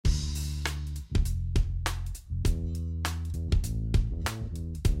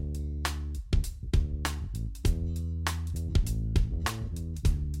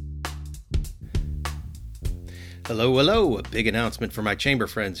Hello, hello! A big announcement for my chamber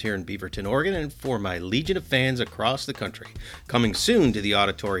friends here in Beaverton, Oregon, and for my legion of fans across the country. Coming soon to the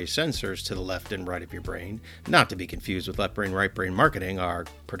auditory sensors to the left and right of your brain, not to be confused with Left Brain, Right Brain Marketing, our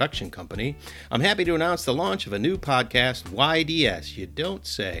production company, I'm happy to announce the launch of a new podcast, YDS, You Don't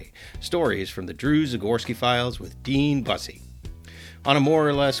Say, stories from the Drew Zagorski Files with Dean Bussey. On a more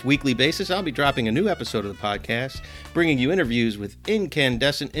or less weekly basis, I'll be dropping a new episode of the podcast, bringing you interviews with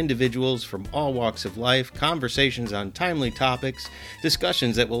incandescent individuals from all walks of life, conversations on timely topics,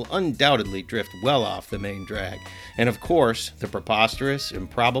 discussions that will undoubtedly drift well off the main drag, and of course, the preposterous,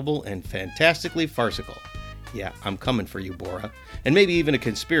 improbable, and fantastically farcical. Yeah, I'm coming for you, Bora, and maybe even a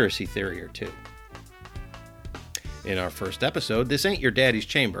conspiracy theory or two. In our first episode, This Ain't Your Daddy's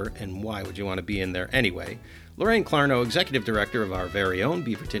Chamber, and why would you want to be in there anyway? Lorraine Clarno, Executive Director of our very own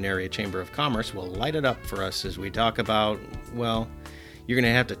Beaverton Area Chamber of Commerce, will light it up for us as we talk about, well, you're going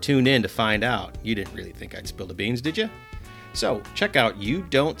to have to tune in to find out. You didn't really think I'd spill the beans, did you? So, check out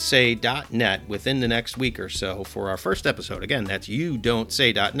youdon'tsay.net within the next week or so for our first episode. Again, that's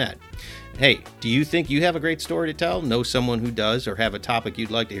youdon'tsay.net. Hey, do you think you have a great story to tell? Know someone who does, or have a topic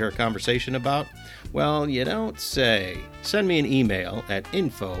you'd like to hear a conversation about? Well, you don't say. Send me an email at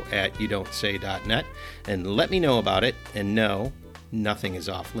info@youdon'tsay.net and let me know about it. And no, nothing is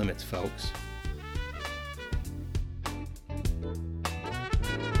off limits, folks.